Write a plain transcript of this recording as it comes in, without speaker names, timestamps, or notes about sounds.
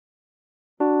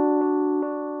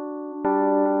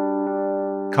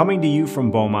Coming to you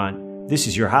from Beaumont, this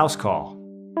is your house call.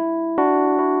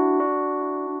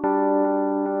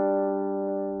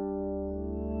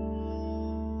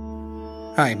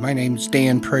 Hi, my name's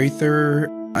Dan Prather.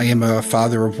 I am a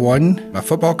father of one, a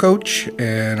football coach,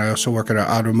 and I also work at an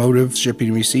automotive shipping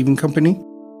and receiving company.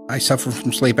 I suffer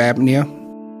from sleep apnea.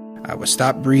 I was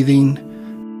stopped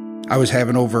breathing. I was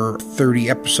having over 30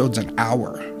 episodes an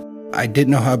hour. I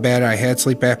didn't know how bad I had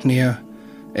sleep apnea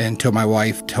until my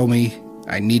wife told me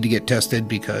I need to get tested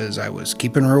because I was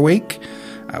keeping her awake,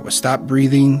 I was stopped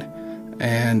breathing,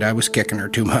 and I was kicking her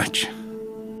too much.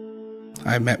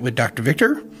 I met with Dr.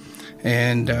 Victor,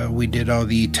 and we did all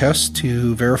the tests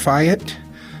to verify it,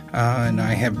 and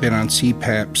I have been on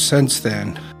CPAP since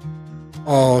then.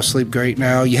 Oh, sleep great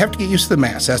now. You have to get used to the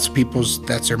mask.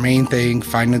 That's their main thing,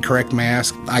 finding the correct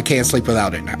mask. I can't sleep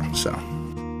without it now, so.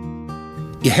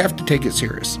 You have to take it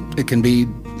serious. It can be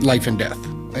life and death.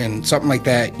 And something like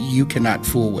that, you cannot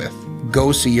fool with.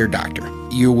 Go see your doctor.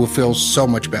 You will feel so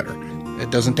much better. It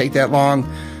doesn't take that long.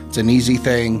 It's an easy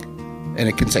thing, and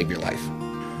it can save your life.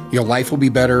 Your life will be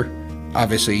better.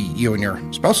 Obviously, you and your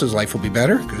spouse's life will be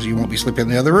better because you won't be sleeping in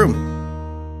the other room.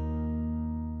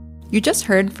 You just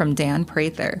heard from Dan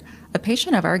Prather, a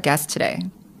patient of our guest today.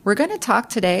 We're going to talk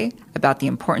today about the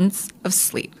importance of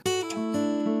sleep.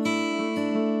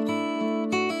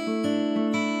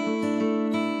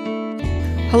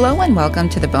 Hello and welcome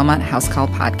to the Beaumont House Call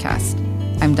podcast.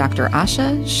 I'm Dr.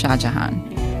 Asha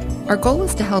Shahjahan. Our goal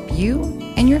is to help you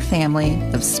and your family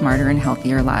live smarter and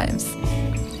healthier lives.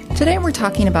 Today we're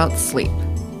talking about sleep.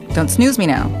 Don't snooze me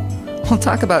now. We'll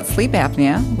talk about sleep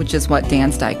apnea, which is what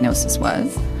Dan's diagnosis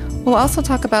was. We'll also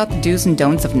talk about the do's and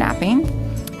don'ts of napping,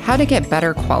 how to get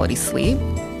better quality sleep,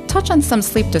 touch on some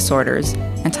sleep disorders,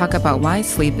 and talk about why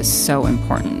sleep is so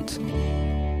important.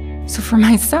 So for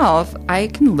myself, I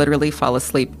can literally fall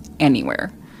asleep anywhere.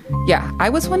 Yeah, I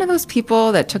was one of those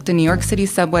people that took the New York City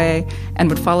subway and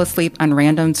would fall asleep on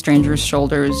random strangers'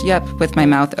 shoulders. Yep, with my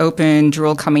mouth open,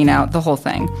 drool coming out, the whole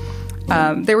thing.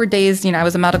 There were days, I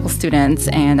was a medical student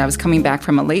and I was coming back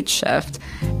from a late shift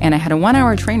and I had a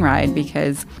 1-hour train ride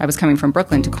because I was coming from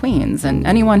Brooklyn to Queens. And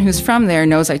anyone who's from there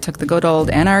knows I took the good old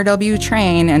NRW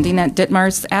train ending at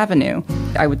Ditmars Avenue.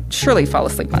 I would surely fall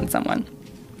asleep on someone.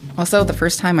 Also, the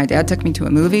first time my dad took me to a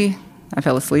movie, I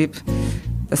fell asleep.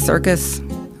 The circus,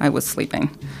 I was sleeping.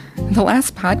 The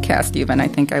last podcast even, I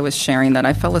think I was sharing that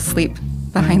I fell asleep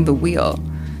behind the wheel.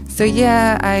 So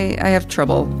yeah, I have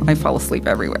trouble. I fall asleep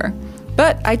everywhere.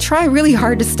 But I try really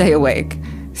hard to stay awake.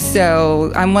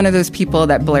 So I'm one of those people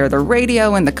that blare the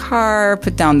radio in the car,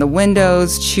 put down the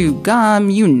windows, chew gum,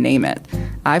 you name it.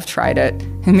 I've tried it,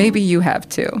 and maybe you have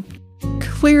too.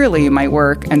 Clearly, my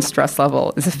work and stress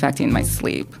level is affecting my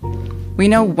sleep. We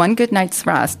know one good night's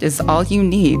rest is all you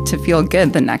need to feel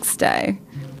good the next day.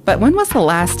 But when was the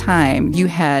last time you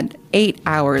had 8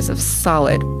 hours of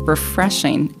solid,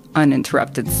 refreshing,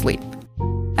 uninterrupted sleep?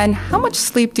 And how much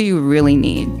sleep do you really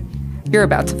need? You're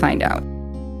about to find out.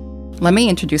 Let me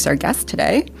introduce our guest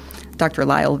today, Dr.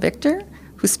 Lyle Victor,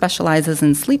 who specializes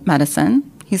in sleep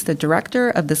medicine. He's the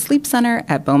director of the Sleep Center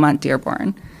at Beaumont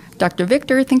Dearborn. Dr.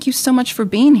 Victor, thank you so much for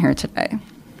being here today.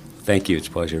 Thank you. It's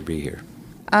a pleasure to be here.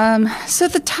 So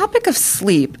the topic of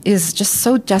sleep is just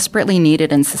so desperately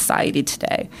needed in society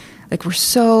today. Like, we're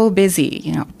so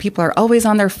busy, people are always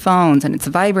on their phones and it's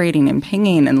vibrating and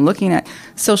pinging and looking at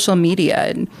social media.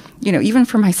 And, even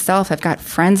for myself, I've got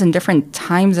friends in different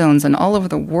time zones and all over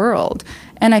the world.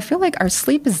 And I feel like our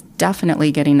sleep is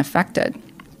definitely getting affected.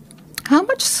 How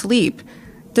much sleep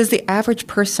does the average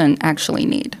person actually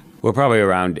need? We're probably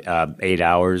around 8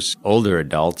 hours. Older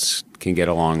adults can get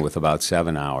along with about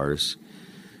 7 hours.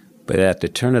 But at the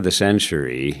turn of the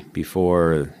century,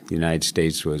 before the United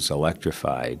States was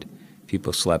electrified,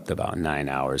 people slept about 9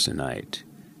 hours a night.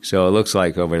 So it looks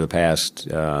like over the past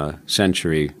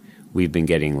century, we've been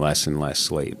getting less and less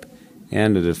sleep.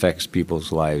 And it affects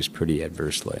people's lives pretty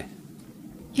adversely.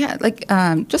 Yeah,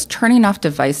 just turning off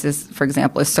devices, for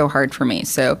example, is so hard for me.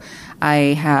 So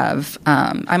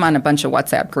I'm on a bunch of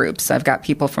WhatsApp groups. I've got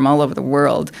people from all over the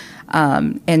world.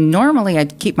 And normally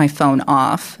I'd keep my phone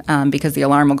off because the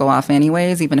alarm will go off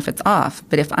anyways, even if it's off.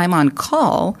 But if I'm on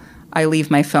call, I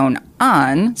leave my phone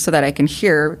on so that I can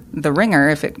hear the ringer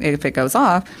if it goes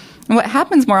off. And what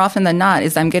happens more often than not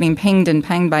is I'm getting pinged and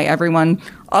panged by everyone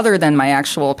other than my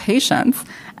actual patients.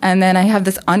 And then I have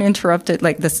this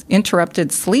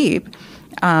interrupted sleep.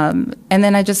 And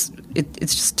then it's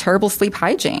just terrible sleep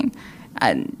hygiene.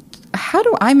 And how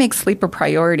do I make sleep a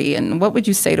priority? And what would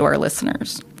you say to our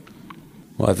listeners?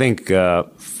 Well, I think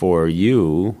for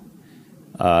you,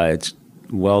 it's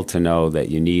well to know that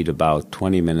you need about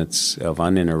 20 minutes of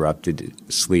uninterrupted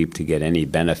sleep to get any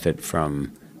benefit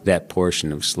from that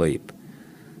portion of sleep.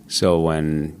 So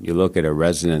when you look at a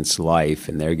resident's life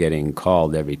and they're getting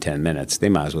called every 10 minutes, they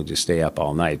might as well just stay up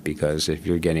all night, because if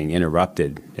you're getting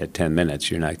interrupted at 10 minutes,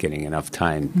 you're not getting enough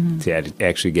time to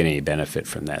actually get any benefit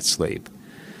from that sleep.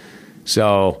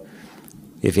 So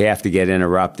if you have to get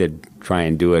interrupted, try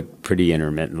and do it pretty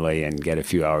intermittently and get a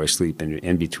few hours sleep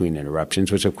in between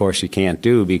interruptions, which of course you can't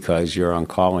do because you're on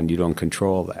call and you don't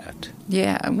control that.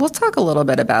 Yeah, we'll talk a little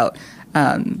bit about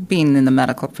being in the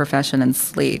medical profession and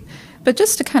sleep. But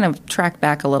just to kind of track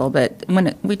back a little bit,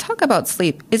 when we talk about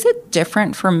sleep, is it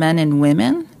different for men and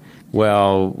women?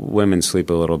 Well, women sleep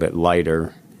a little bit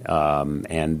lighter,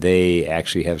 and they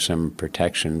actually have some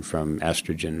protection from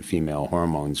estrogen, female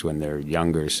hormones, when they're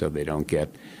younger, so they don't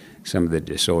get some of the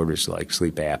disorders like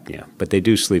sleep apnea. But they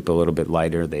do sleep a little bit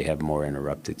lighter. They have more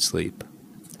interrupted sleep,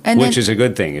 which is a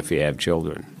good thing if you have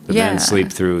children. The men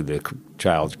sleep through the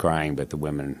child's crying, but the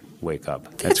women wake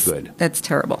up. That's good. That's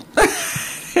terrible.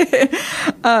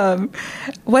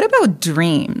 What about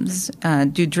dreams?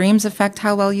 Do dreams affect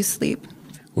how well you sleep?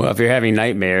 Well, if you're having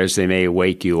nightmares, they may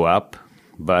wake you up,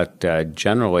 but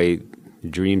generally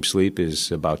dream sleep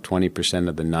is about 20%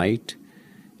 of the night.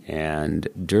 And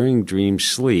during dream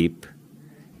sleep,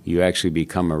 you actually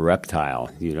become a reptile.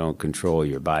 You don't control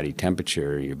your body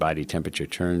temperature. Your body temperature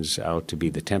turns out to be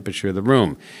the temperature of the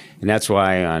room. And that's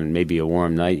why on maybe a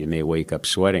warm night you may wake up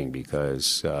sweating,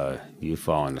 because you've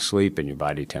fallen asleep and your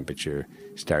body temperature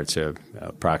starts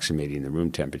approximating the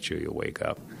room temperature. You'll wake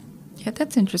up. Yeah,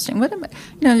 that's interesting. What about,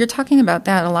 you're talking about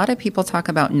that. A lot of people talk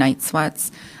about night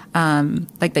sweats.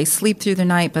 Like they sleep through the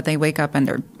night, but they wake up and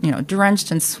they're,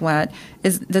 drenched in sweat.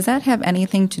 Does that have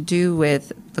anything to do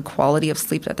with the quality of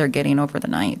sleep that they're getting over the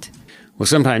night? Well,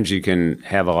 sometimes you can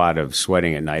have a lot of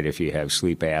sweating at night if you have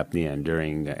sleep apnea, and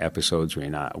during episodes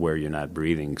where you're not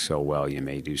breathing so well, you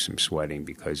may do some sweating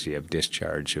because you have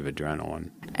discharge of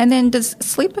adrenaline. And then does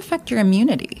sleep affect your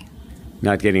immunity?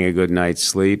 Not getting a good night's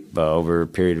sleep over a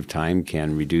period of time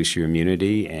can reduce your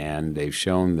immunity, and they've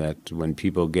shown that when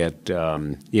people get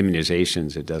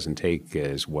immunizations, it doesn't take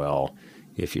as well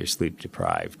if you're sleep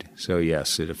deprived. So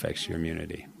yes, it affects your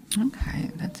immunity. Okay,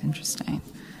 that's interesting.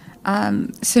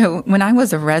 So when I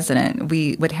was a resident,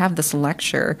 we would have this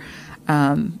lecture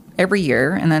every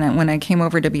year, and then when I came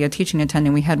over to be a teaching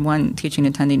attendant, we had one teaching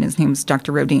attendant. His name's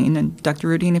Dr. Rodine, and Dr.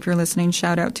 Rodine, if you're listening,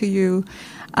 shout out to you.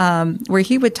 Where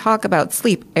he would talk about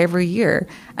sleep every year.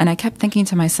 And I kept thinking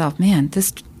to myself, man,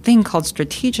 this thing called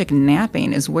strategic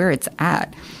napping is where it's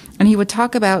at. And he would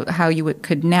talk about how you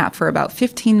could nap for about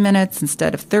 15 minutes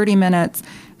instead of 30 minutes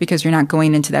because you're not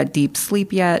going into that deep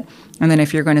sleep yet. And then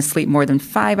if you're going to sleep more than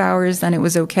 5 hours, then it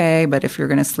was okay. But if you're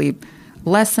going to sleep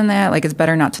less than that, like it's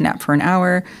better not to nap for an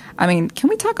hour. I mean, can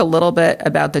we talk a little bit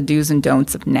about the do's and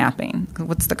don'ts of napping?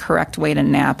 What's the correct way to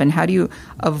nap, and how do you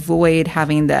avoid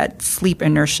having that sleep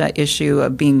inertia issue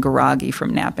of being groggy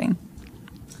from napping?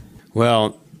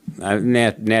 Well,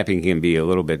 napping can be a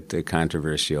little bit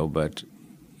controversial, but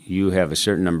you have a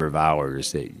certain number of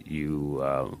hours that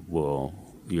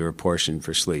you're apportioned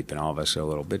for sleep, and all of us are a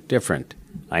little bit different.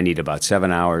 I need about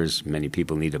 7 hours. Many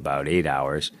people need about 8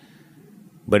 hours.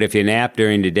 But if you nap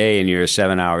during the day and you're a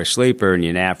 7-hour sleeper and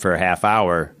you nap for a half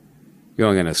hour, you're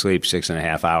only going to sleep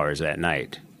 6.5 hours that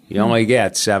night. You only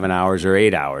get 7 hours or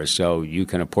 8 hours, so you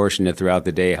can apportion it throughout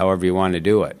the day however you want to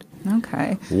do it.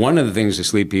 Okay. One of the things the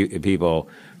sleep people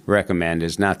recommend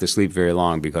is not to sleep very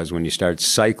long, because when you start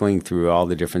cycling through all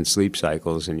the different sleep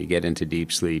cycles and you get into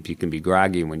deep sleep, you can be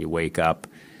groggy when you wake up,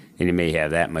 and you may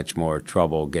have that much more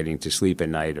trouble getting to sleep at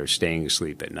night or staying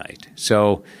asleep at night.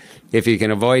 So if you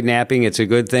can avoid napping, it's a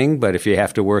good thing, but if you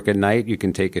have to work at night, you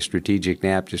can take a strategic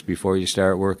nap just before you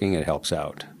start working. It helps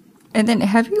out. And then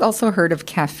have you also heard of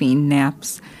caffeine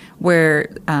naps,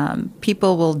 where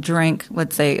people will drink,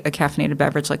 let's say, a caffeinated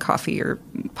beverage like coffee or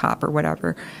pop or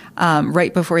whatever,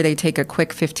 right before they take a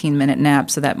quick 15-minute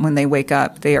nap so that when they wake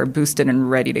up, they are boosted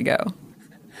and ready to go?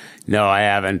 No, I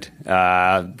haven't.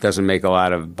 Doesn't make a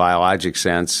lot of biologic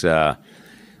sense.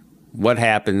 What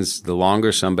happens, the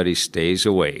longer somebody stays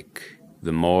awake,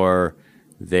 the more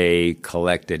they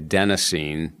collect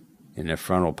adenosine in the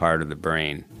frontal part of the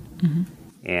brain. Mm-hmm.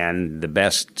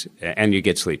 And you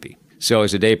get sleepy. So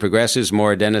as the day progresses,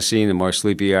 more adenosine, the more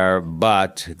sleepy you are,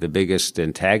 but the biggest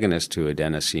antagonist to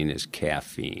adenosine is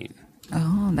caffeine.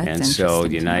 Oh, that's interesting. And so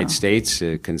the United States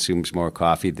consumes more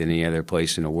coffee than any other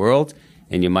place in the world,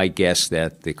 and you might guess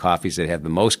that the coffees that have the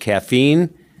most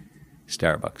caffeine,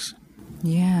 Starbucks.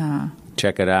 Yeah.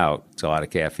 check it out. It's a lot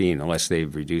of caffeine, unless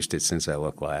they've reduced it since I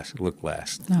looked last.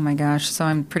 Oh my gosh. So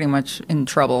I'm pretty much in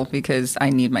trouble because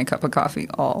I need my cup of coffee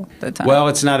all the time. Well,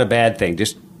 it's not a bad thing.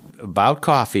 Just about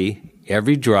coffee,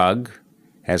 every drug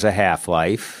has a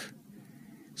half-life.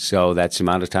 So that's the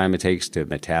amount of time it takes to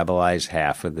metabolize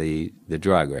half of the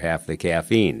drug or half the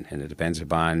caffeine. And it depends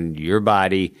upon your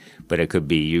body, but it could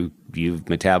be you've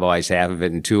metabolized half of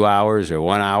it in 2 hours or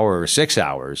 1 hour or 6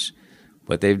 hours.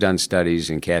 But they've done studies,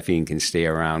 and caffeine can stay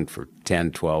around for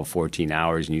 10, 12, 14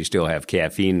 hours, and you still have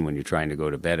caffeine when you're trying to go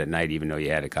to bed at night, even though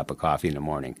you had a cup of coffee in the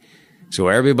morning. So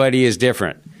everybody is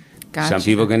different. Gotcha. Some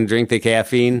people can drink the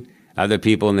caffeine. Other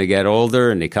people, when they get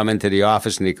older and they come into the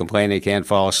office and they complain they can't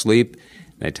fall asleep,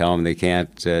 and I tell them they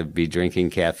can't be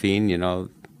drinking caffeine,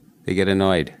 they get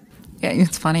annoyed. Yeah,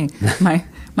 it's funny.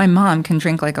 My mom can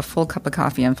drink like a full cup of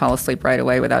coffee and fall asleep right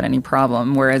away without any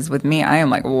problem, whereas with me, I am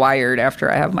like wired after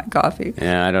I have my coffee.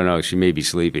 Yeah, I don't know. She may be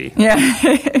sleepy. Yeah.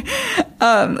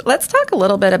 Let's talk a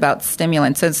little bit about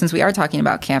stimulants. So since we are talking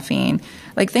about caffeine,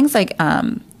 like things like,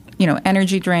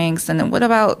 energy drinks, and then what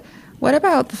about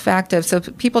the fact of, so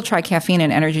people try caffeine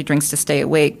and energy drinks to stay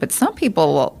awake, but some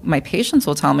people, my patients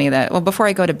will tell me that, well, before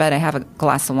I go to bed, I have a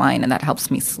glass of wine and that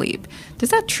helps me sleep. Does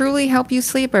that truly help you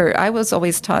sleep? Or I was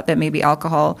always taught that maybe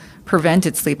alcohol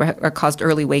prevented sleep or caused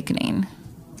early awakening.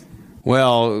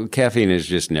 Well, caffeine is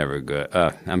just never good.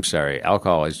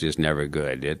 Alcohol is just never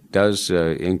good. It does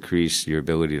increase your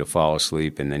ability to fall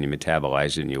asleep, and then you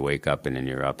metabolize it and you wake up and then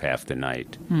you're up half the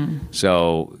night.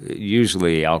 So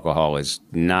usually alcohol is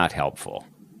not helpful.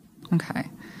 Okay.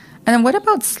 And then what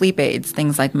about sleep aids,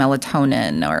 things like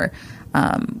melatonin, or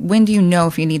when do you know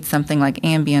if you need something like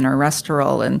Ambien or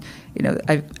Restoril? And,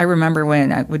 I remember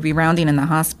when I would be rounding in the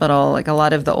hospital, like a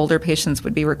lot of the older patients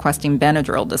would be requesting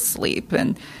Benadryl to sleep.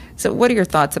 And so what are your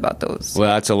thoughts about those?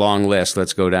 Well, that's a long list.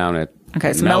 Let's go down it.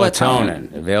 Okay, so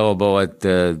melatonin. Available at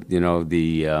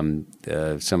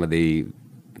some of the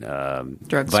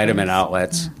vitamin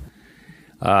outlets.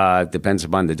 Depends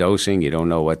upon the dosing. You don't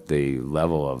know what the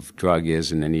level of drug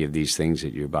is in any of these things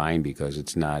that you're buying because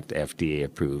it's not FDA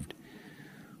approved.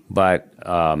 But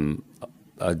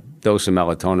a dose of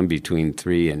melatonin between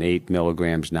 3 and 8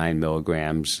 milligrams, 9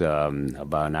 milligrams,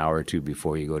 about an hour or two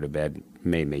before you go to bed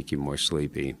may make you more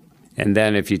sleepy. And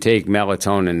then if you take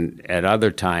melatonin at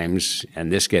other times, and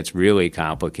this gets really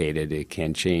complicated, it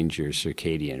can change your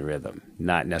circadian rhythm.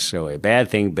 Not necessarily a bad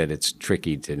thing, but it's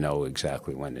tricky to know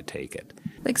exactly when to take it.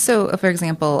 Like, so, for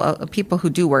example, people who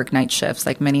do work night shifts,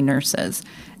 like many nurses,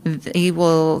 they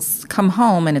will come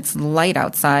home and it's light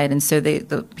outside, and so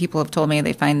the people have told me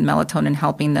they find melatonin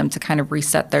helping them to kind of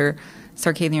reset their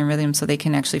circadian rhythm so they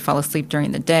can actually fall asleep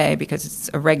during the day because it's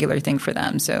a regular thing for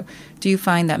them. So do you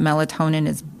find that melatonin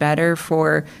is better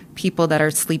for people that are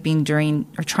sleeping during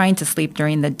or trying to sleep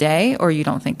during the day, or you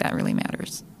don't think that really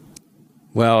matters?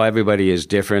 Well, everybody is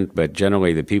different, but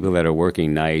generally the people that are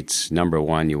working nights, number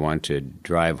one, you want to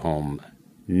drive home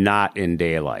not in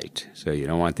daylight. So you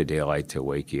don't want the daylight to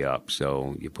wake you up.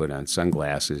 So you put on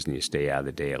sunglasses and you stay out of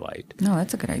the daylight. No,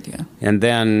 that's a good idea. And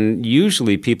then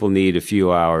usually people need a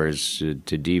few hours to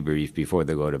debrief before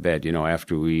they go to bed.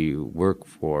 After we work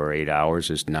for 8 hours,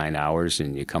 it's 9 hours,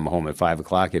 and you come home at 5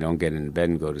 o'clock, you don't get into bed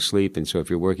and go to sleep. And so if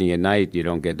you're working at night, you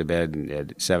don't get to bed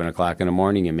at 7 o'clock in the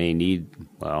morning. You may need,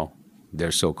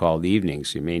 they're so-called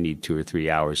evenings. You may need 2 or 3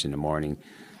 hours in the morning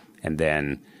and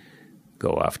then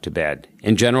go off to bed.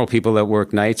 In general, people that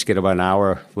work nights get about an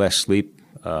hour less sleep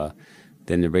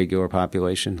than the regular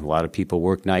population. A lot of people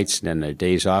work nights, and then their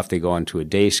days off, they go onto a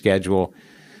day schedule.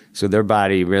 So their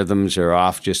body rhythms are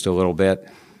off just a little bit.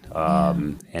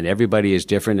 And everybody is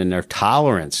different in their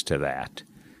tolerance to that.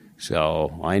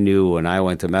 So I knew when I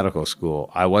went to medical school,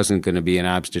 I wasn't going to be an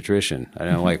obstetrician. I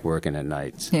didn't like working at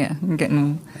nights. Yeah,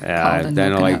 getting I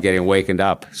didn't like getting wakened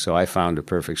up. So I found a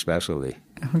perfect specialty.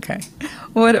 Okay.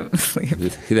 What sleep?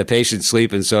 The patient's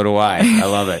sleep, and so do I. I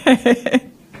love it.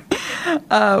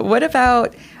 What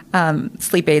about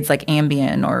sleep aids like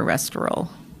Ambien or Restoril?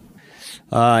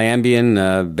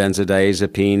 Ambien,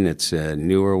 benzodiazepine, it's a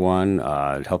newer one.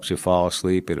 It helps you fall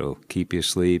asleep. It'll keep you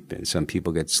asleep, and some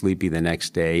people get sleepy the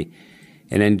next day.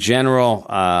 And in general,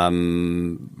 I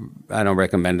don't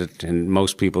recommend it, and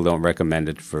most people don't recommend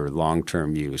it for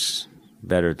long-term use.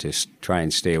 Better to try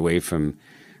and stay away from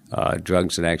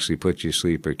drugs that actually put you to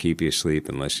sleep or keep you asleep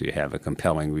unless you have a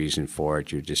compelling reason for it.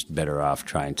 You're just better off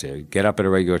trying to get up at a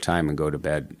regular time and go to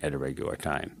bed at a regular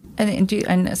time.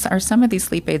 And are some of these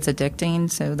sleep aids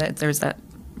addicting, so that there's that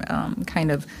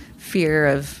kind of fear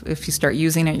of if you start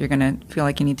using it, you're going to feel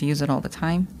like you need to use it all the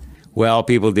time? Well,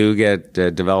 people do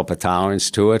develop a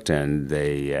tolerance to it, and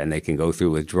they can go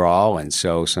through withdrawal. And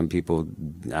so some people,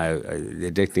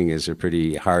 addicting is a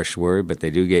pretty harsh word, but they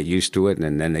do get used to it,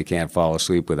 and then they can't fall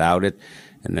asleep without it.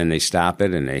 And then they stop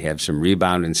it, and they have some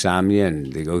rebound insomnia,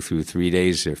 and they go through 3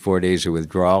 days or 4 days of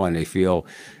withdrawal, and they feel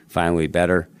finally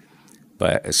better.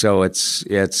 But so it's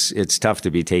tough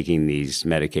to be taking these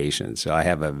medications. So I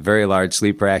have a very large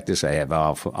sleep practice. I have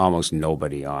almost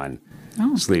nobody on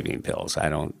sleeping pills.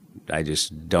 I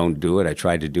just don't do it. I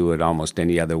try to do it almost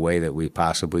any other way that we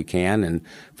possibly can. And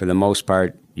for the most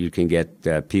part, you can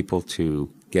get people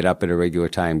to get up at a regular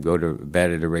time, go to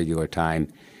bed at a regular time,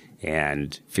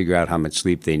 and figure out how much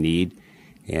sleep they need.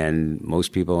 And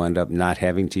most people end up not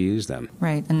having to use them.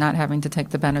 Right, and not having to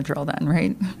take the Benadryl then,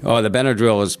 right? Oh, the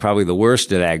Benadryl is probably the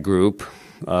worst of that group.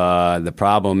 The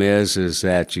problem is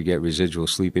that you get residual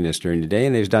sleepiness during the day,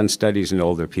 and they've done studies in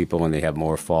older people, and they have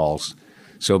more falls.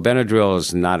 So Benadryl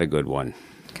is not a good one.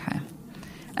 Okay.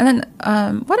 And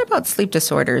then what about sleep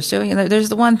disorders? So, there's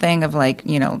the one thing of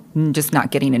just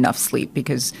not getting enough sleep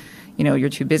because, you're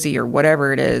too busy or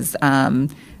whatever it is.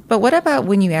 But what about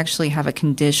when you actually have a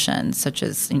condition such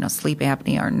as, sleep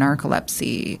apnea or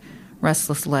narcolepsy,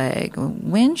 restless leg?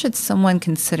 When should someone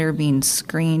consider being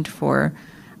screened for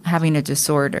having a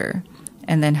disorder?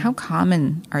 And then how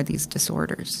common are these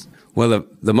disorders? Well,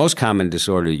 the most common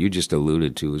disorder you just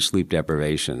alluded to is sleep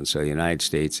deprivation. So the United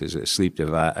States is a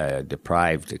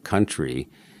sleep-deprived country.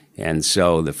 And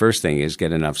so the first thing is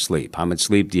get enough sleep. How much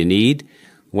sleep do you need?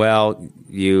 Well,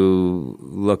 you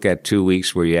look at 2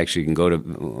 weeks where you actually can go to,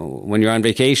 when you're on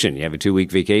vacation, you have a 2-week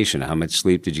vacation. How much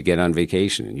sleep did you get on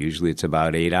vacation? And usually it's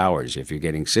about 8 hours. If you're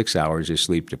getting 6 hours, you're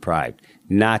sleep deprived.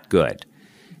 Not good.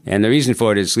 And the reason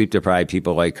for it is sleep deprived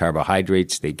people like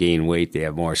carbohydrates. They gain weight. They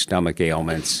have more stomach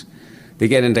ailments. They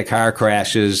get into car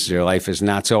crashes. Their life is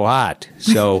not so hot.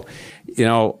 So,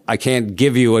 I can't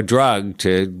give you a drug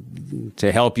to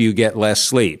help you get less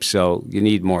sleep. So you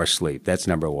need more sleep. That's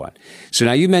number one. So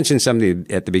now you mentioned something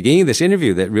at the beginning of this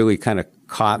interview that really kind of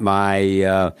caught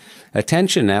my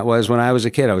attention. That was when I was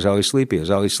a kid, I was always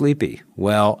sleepy.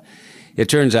 Well, it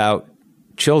turns out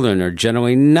children are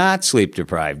generally not sleep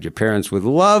deprived. Your parents would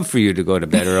love for you to go to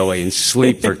bed early and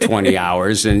sleep for 20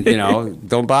 hours and,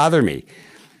 don't bother me.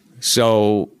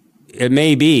 So it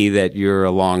may be that you're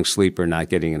a long sleeper, not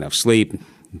getting enough sleep.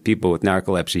 People with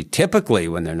narcolepsy, typically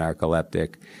when they're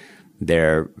narcoleptic,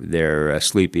 they're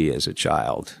sleepy as a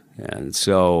child. And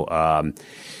so,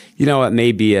 it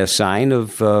may be a sign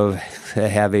of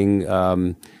having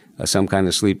some kind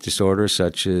of sleep disorder,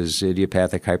 such as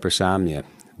idiopathic hypersomnia,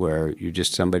 where you're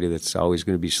just somebody that's always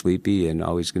going to be sleepy and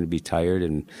always going to be tired.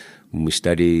 And when we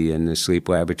study in the sleep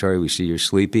laboratory, we see you're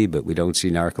sleepy, but we don't see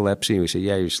narcolepsy. And we say,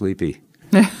 yeah, you're sleepy.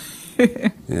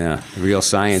 Yeah, real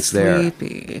science there.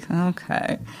 Sleepy.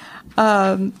 Okay.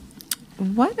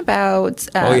 What about...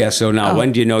 So now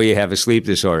when do you know you have a sleep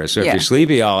disorder? So if you're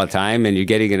sleepy all the time and you're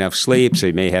getting enough sleep, so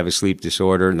you may have a sleep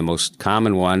disorder. And the most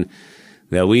common one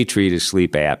that we treat is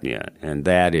sleep apnea. And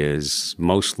that is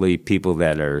mostly people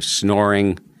that are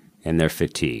snoring and they're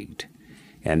fatigued.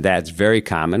 And that's very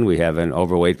common. We have an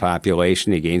overweight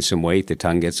population. You gain some weight, the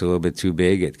tongue gets a little bit too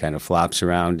big. It kind of flops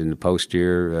around in the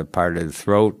posterior part of the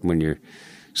throat. When you're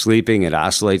sleeping, it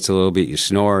oscillates a little bit. You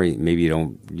snore. Maybe you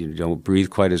don't breathe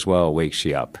quite as well. It wakes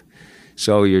you up.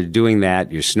 So you're doing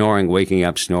that. You're snoring, waking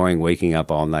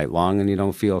up all night long, and you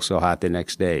don't feel so hot the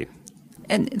next day.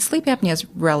 And sleep apnea is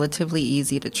relatively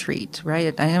easy to treat,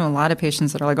 right? I know a lot of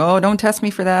patients that are like, oh, don't test me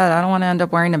for that. I don't want to end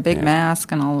up wearing a big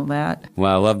mask and all of that.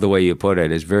 Well, I love the way you put it.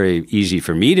 It's very easy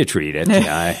for me to treat it.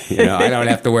 I don't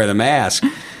have to wear the mask.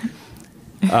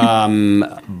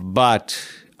 But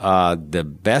the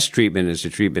best treatment is the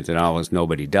treatment that almost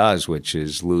nobody does, which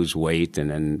is lose weight, and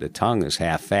then the tongue is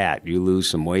half fat. You lose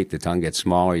some weight, the tongue gets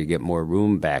smaller, you get more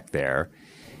room back there.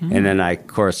 Mm-hmm. And then,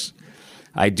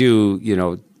 I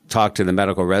do, talk to the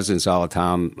medical residents all the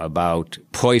time about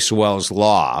Poiseuille's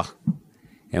law.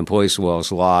 And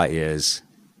Poiseuille's law is,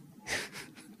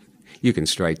 you can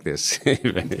strike this.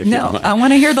 No, I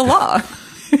want to hear the law.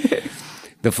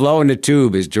 The flow in the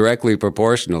tube is directly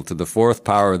proportional to the fourth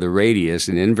power of the radius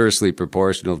and inversely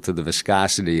proportional to the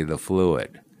viscosity of the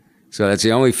fluid. So that's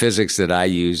the only physics that I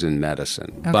use in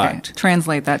medicine. Okay. But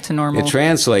translate that to normal. It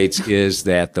translates is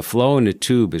that the flow in the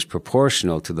tube is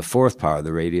proportional to the fourth power of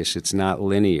the radius. It's not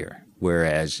linear.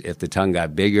 Whereas if the tongue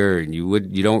got bigger and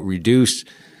you don't reduce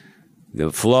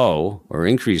the flow or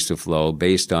increase the flow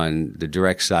based on the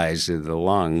direct size of the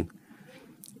lung,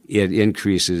 it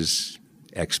increases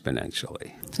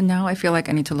exponentially. So now I feel like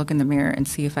I need to look in the mirror and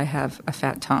see if I have a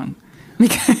fat tongue.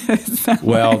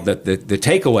 Well, the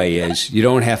takeaway is you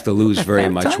don't have to lose very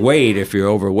much weight if you're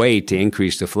overweight to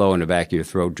increase the flow in the back of your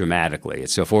throat dramatically.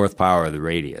 It's the fourth power of the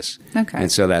radius. Okay.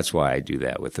 And so that's why I do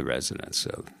that with the residents,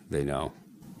 so they know.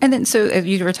 And then, so if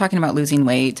you were talking about losing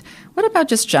weight, what about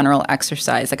just general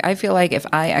exercise? Like, I feel like if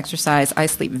I exercise, I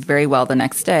sleep very well the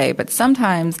next day. But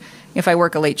sometimes if I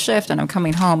work a late shift and I'm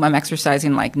coming home, I'm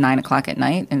exercising like 9 o'clock at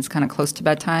night and it's kind of close to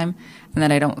bedtime. And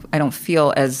then I don't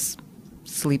feel as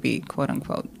sleepy, quote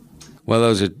unquote. Well,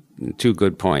 those are two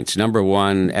good points. Number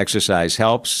one, exercise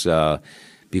helps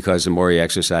because the more you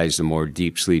exercise, the more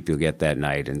deep sleep you'll get that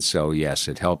night. And so, yes,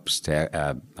 it helps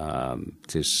to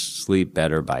sleep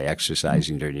better by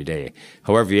exercising during the day.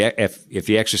 However, if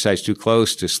you exercise too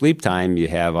close to sleep time, you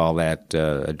have all that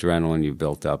adrenaline you've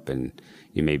built up and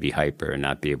you may be hyper and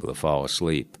not be able to fall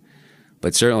asleep.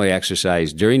 But certainly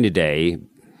exercise during the day,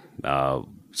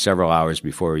 several hours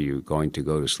before you're going to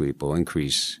go to sleep, will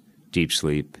increase deep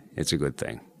sleep. It's a good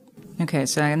thing. Okay,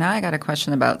 so now I got a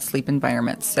question about sleep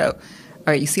environments. So, all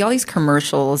right, you see all these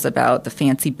commercials about the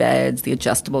fancy beds, the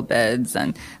adjustable beds,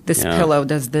 and this pillow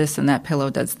does this and that pillow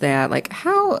does that. Like,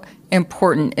 how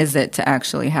important is it to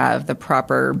actually have the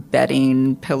proper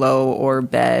bedding, pillow, or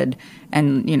bed,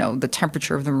 and, you know, the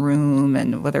temperature of the room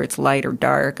and whether it's light or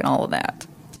dark and all of that?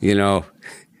 You know,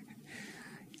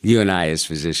 you and I as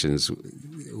physicians,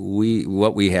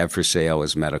 what we have for sale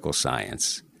is medical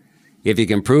science. If you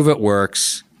can prove it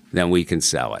works, then we can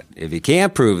sell it. If you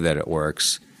can't prove that it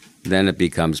works, then it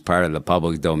becomes part of the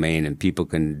public domain and people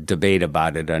can debate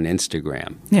about it on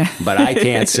Instagram. Yeah. But I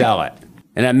can't sell it.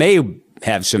 And it may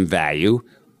have some value,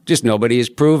 just nobody has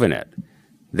proven it.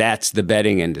 That's the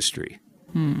bedding industry.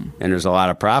 And there's a lot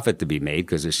of profit to be made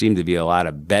because there seem to be a lot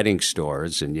of bedding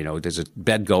stores. And, you know, does a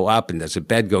bed go up and does a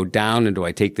bed go down? And do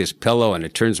I take this pillow and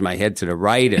it turns my head to the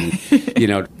right? And, you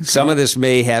know, some of this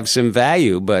may have some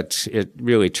value, but it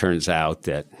really turns out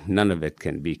that none of it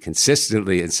can be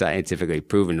consistently and scientifically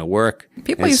proven to work.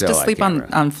 People used to sleep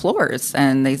on floors,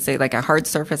 and they say like a hard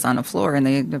surface on a floor, and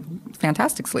they have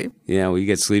fantastic sleep. Yeah, well, you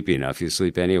get sleepy enough, you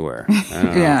sleep anywhere.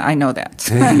 Yeah, I know that.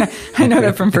 I know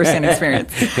that from firsthand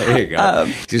experience. There you go.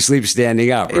 You sleep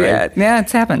standing up, right? Yeah,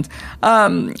 it's happened.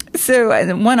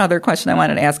 So one other question I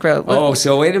wanted to ask about.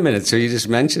 So wait a minute. So you just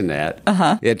mentioned that.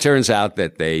 It turns out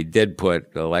that they did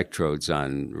put electrodes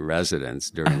on residents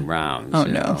during rounds. Oh,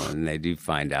 no. And they do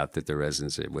find out that the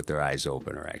residents with their eyes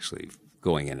open are actually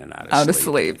going in and out of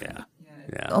sleep. Yeah.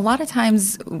 A lot of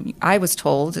times I was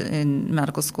told in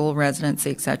medical school,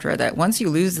 residency, et cetera, that once you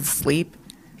lose the sleep,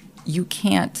 you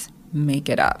can't make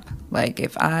it up. Like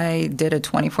if I did a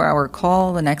 24-hour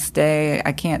call the next day,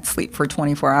 I can't sleep for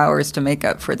 24 hours to make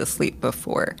up for the sleep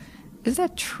before. Is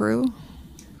that true?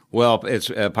 Well,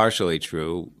 it's partially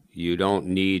true. You don't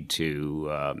need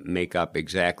to make up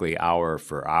exactly hour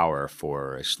for hour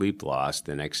for a sleep loss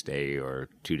the next day or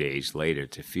 2 days later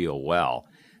to feel well.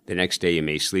 The next day you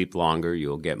may sleep longer,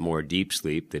 you'll get more deep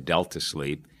sleep, the delta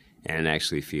sleep, and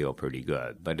actually feel pretty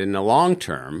good. But in the long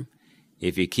term,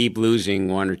 if you keep losing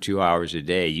 1 or 2 hours a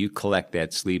day, you collect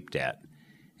that sleep debt,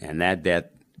 and that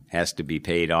debt has to be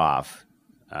paid off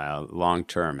long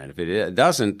term. And if it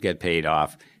doesn't get paid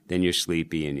off, then you're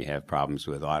sleepy and you have problems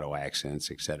with auto accidents,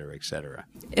 et cetera, et cetera.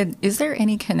 Is there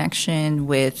any connection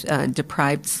with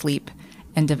deprived sleep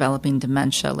and developing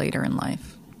dementia later in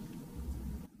life?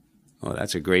 Well,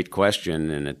 that's a great question,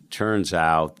 and it turns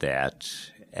out that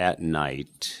at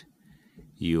night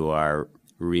you are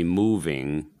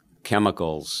removing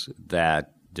chemicals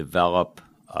that develop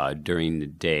during the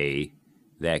day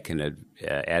that can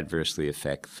adversely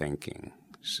affect thinking.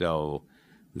 So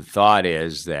the thought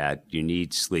is that you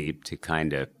need sleep to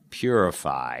kind of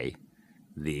purify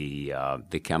the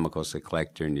chemicals that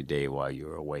collect during the day while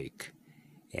you're awake.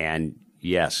 And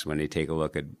yes, when they take a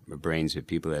look at brains of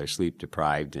people that are sleep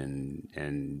deprived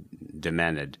and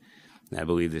demented, and I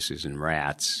believe this is in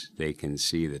rats, they can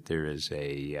see that there is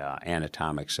a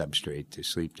anatomic substrate to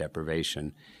sleep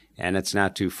deprivation, and it's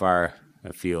not too far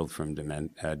afield from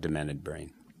demented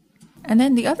brain. And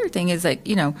then the other thing is, like,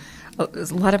 you know, a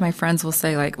lot of my friends will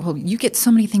say, like, well, you get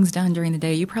so many things done during the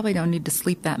day, you probably don't need to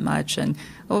sleep that much. And,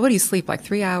 well, what do you sleep, like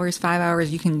 3 hours, 5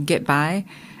 hours, you can get by?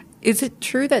 Is it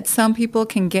true that some people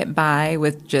can get by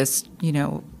with just, you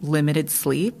know, limited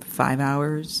sleep, 5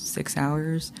 hours, 6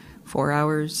 hours, 4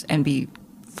 hours, and be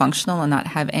functional and not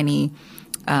have any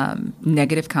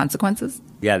negative consequences?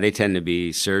 Yeah, they tend to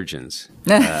be surgeons.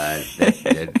 They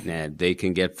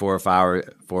can get 4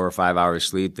 or 5 hours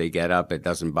sleep. They get up, it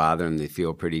doesn't bother them. They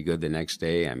feel pretty good the next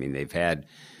day. I mean, they've had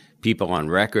people on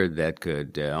record that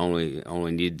could only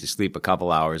need to sleep a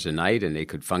couple hours a night, and they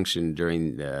could function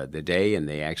during the day, and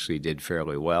they actually did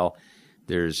fairly well.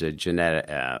 There's a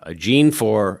gene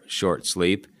for short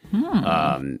sleep,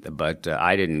 but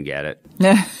I didn't get it.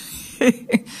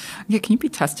 Yeah, can you be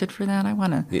tested for that? I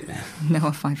want to know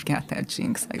if I've got that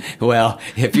gene. Well,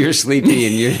 if you're sleepy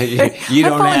and you don't have it.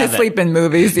 I'm falling asleep in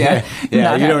movies, yeah, you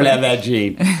don't have that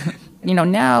gene.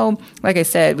 Now, like I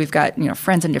said, we've got,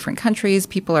 friends in different countries.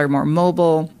 People are more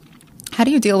mobile. How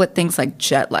do you deal with things like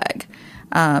jet lag?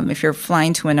 If you're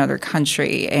flying to another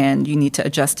country and you need to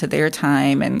adjust to their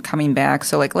time and coming back.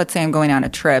 So, let's say I'm going on a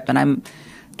trip and I'm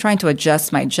trying to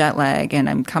adjust my jet lag and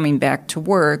I'm coming back to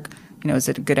work. Is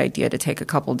it a good idea to take a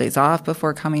couple of days off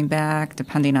before coming back,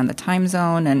 depending on the time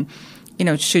zone? And,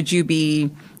 should you be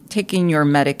taking your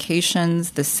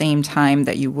medications the same time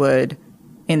that you would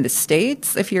in the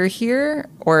States if you're here?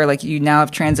 Or you now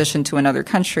have transitioned to another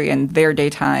country and their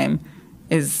daytime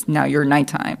is now your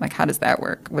nighttime? How does that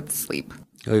work with sleep?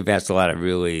 We've asked a lot of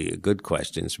really good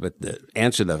questions, but the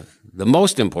answer, the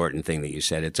most important thing that you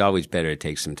said, it's always better to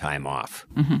take some time off.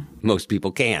 Mm-hmm. Most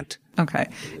people can't. Okay.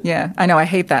 Yeah, I know. I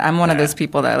hate that. I'm one of those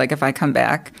people that, if I come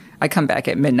back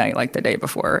at midnight the day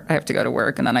before. I have to go to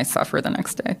work, and then I suffer the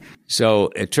next day. So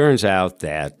it turns out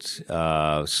that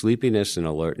sleepiness and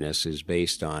alertness is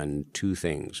based on two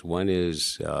things. One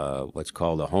is what's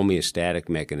called a homeostatic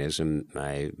mechanism.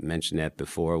 I mentioned that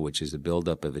before, which is the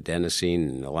buildup of adenosine.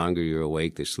 And the longer you're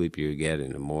awake, the sleepier you get,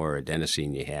 and the more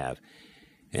adenosine you have.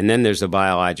 And then there's the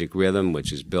biologic rhythm,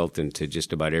 which is built into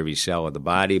just about every cell of the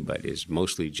body, but is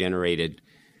mostly generated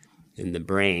in the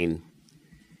brain.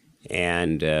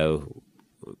 And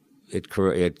it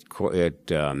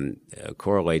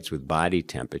correlates with body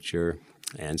temperature.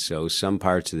 And so some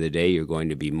parts of the day you're going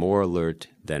to be more alert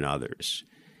than others.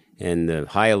 And the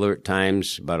high alert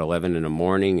times, about 11 in the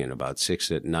morning and about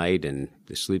 6 at night, and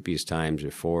the sleepiest times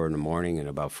are 4 in the morning and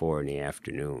about 4 in the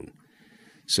afternoon.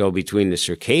 So between the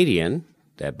circadian,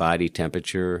 that body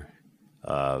temperature,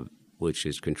 which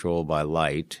is controlled by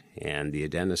light, and the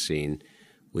adenosine,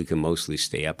 we can mostly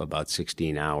stay up about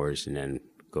 16 hours and then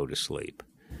go to sleep.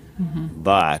 Mm-hmm.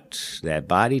 But that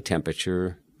body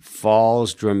temperature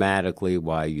falls dramatically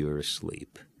while you're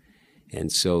asleep.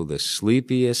 And so the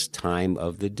sleepiest time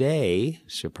of the day,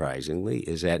 surprisingly,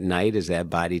 is at night as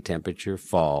that body temperature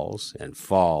falls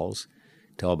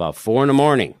till about 4 in the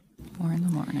morning. 4 in the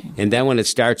morning. And then when it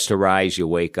starts to rise, you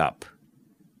wake up.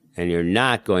 And you're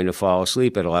not going to fall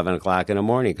asleep at 11 o'clock in the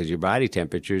morning because your body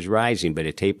temperature is rising, but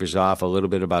it tapers off a little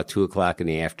bit about 2 o'clock in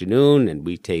the afternoon, and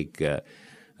we take a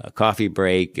coffee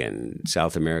break. In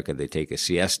South America, they take a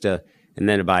siesta, and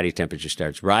then the body temperature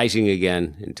starts rising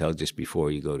again until just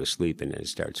before you go to sleep, and then it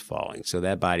starts falling. So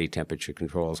that body temperature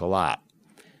controls a lot.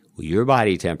 Well, your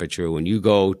body temperature, when you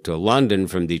go to London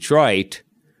from Detroit,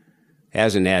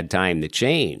 hasn't had time to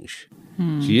change.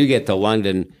 So you get to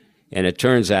London, and it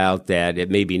turns out that it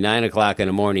may be 9 o'clock in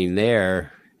the morning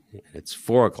there. It's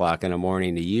 4 o'clock in the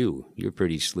morning to you. You're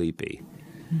pretty sleepy.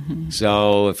 Mm-hmm.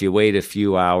 So if you wait a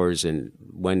few hours, and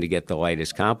when to get the light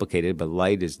is complicated, but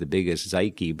light is the biggest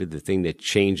zeitgeber, the thing that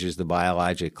changes the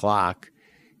biologic clock.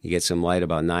 You get some light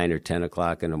about 9 or 10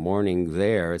 o'clock in the morning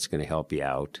there, it's going to help you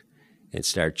out and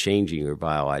start changing your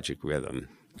biologic rhythm.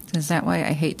 Is that why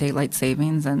I hate daylight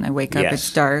savings and I wake up,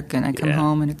 it's dark, and I come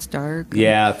home and it's dark?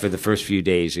 Yeah, for the first few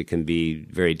days it can be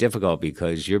very difficult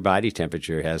because your body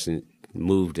temperature hasn't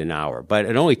moved an hour. But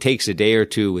it only takes a day or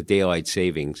two with daylight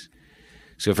savings.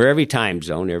 So for every time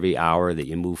zone, every hour that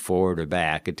you move forward or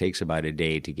back, it takes about a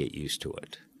day to get used to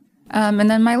it. And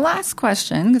then my last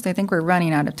question, because I think we're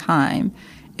running out of time,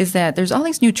 is that there's all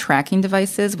these new tracking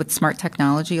devices with smart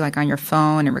technology, like on your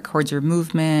phone. It records your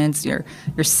movements, your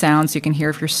sounds, so you can hear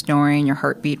if you're snoring, your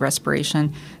heartbeat,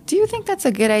 respiration. Do you think that's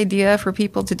a good idea for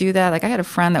people to do that? I had a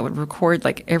friend that would record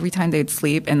every time they'd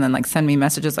sleep and then send me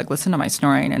messages listen to my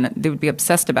snoring, and they would be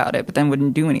obsessed about it, but then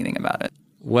wouldn't do anything about it.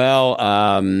 Well,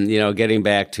 getting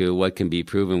back to what can be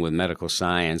proven with medical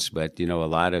science, but, a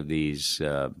lot of these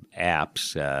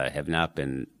apps have not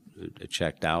been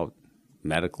checked out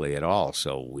medically at all,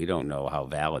 so we don't know how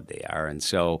valid they are. And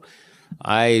so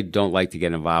I don't like to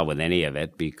get involved with any of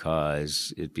it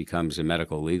because it becomes a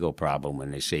medical legal problem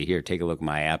when they say, here, take a look at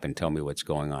my app and tell me what's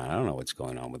going on. I don't know what's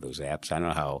going on with those apps. I don't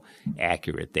know how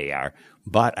accurate they are.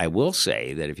 But I will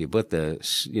say that if you put the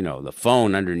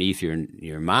phone underneath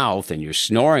your mouth and you're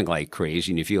snoring like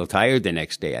crazy and you feel tired the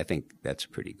next day, I think that's a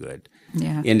pretty good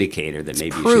indicator that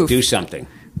maybe you should do something.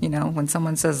 When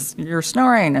someone says you're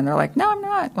snoring and they're like, no, I'm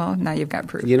not. Well, now you've got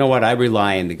proof. You know what? I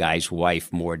rely on the guy's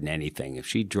wife more than anything. If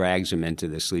she drags him into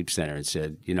the sleep center and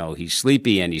said, he's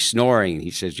sleepy and he's snoring, and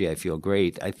he says, yeah, I feel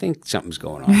great, I think something's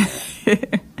going on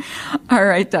there. All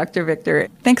right, Dr. Victor.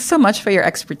 Thanks so much for your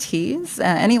expertise.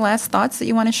 Any last thoughts that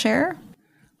you want to share?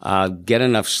 Get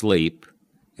enough sleep.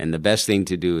 And the best thing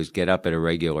to do is get up at a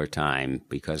regular time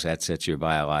because that sets your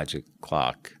biologic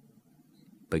clock.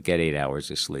 But get 8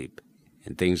 hours of sleep,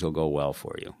 and things will go well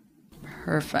for you.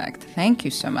 Perfect. Thank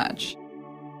you so much.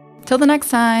 Till the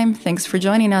next time, thanks for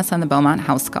joining us on the Beaumont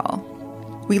House Call.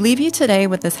 We leave you today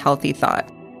with this healthy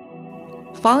thought.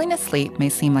 Falling asleep may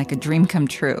seem like a dream come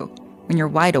true when you're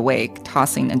wide awake,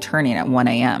 tossing and turning at 1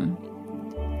 a.m.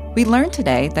 We learned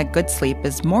today that good sleep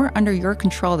is more under your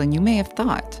control than you may have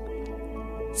thought.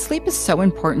 Sleep is so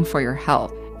important for your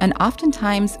health, and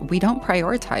oftentimes we don't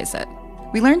prioritize it.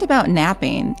 We learned about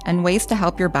napping and ways to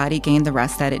help your body gain the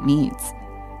rest that it needs.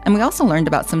 And we also learned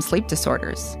about some sleep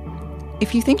disorders.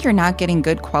 If you think you're not getting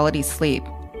good quality sleep,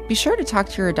 be sure to talk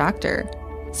to your doctor.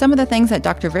 Some of the things that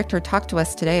Dr. Victor talked to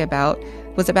us today about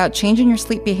was about changing your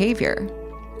sleep behavior.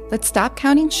 Let's stop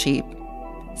counting sheep,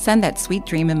 send that sweet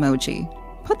dream emoji,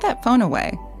 put that phone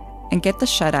away, and get the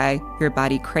shut-eye your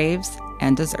body craves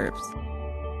and deserves.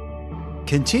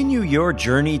 Continue your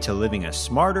journey to living a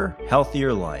smarter,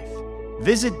 healthier life.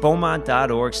 Visit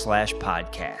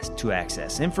beaumont.org/podcast to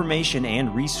access information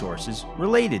and resources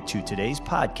related to today's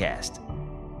podcast.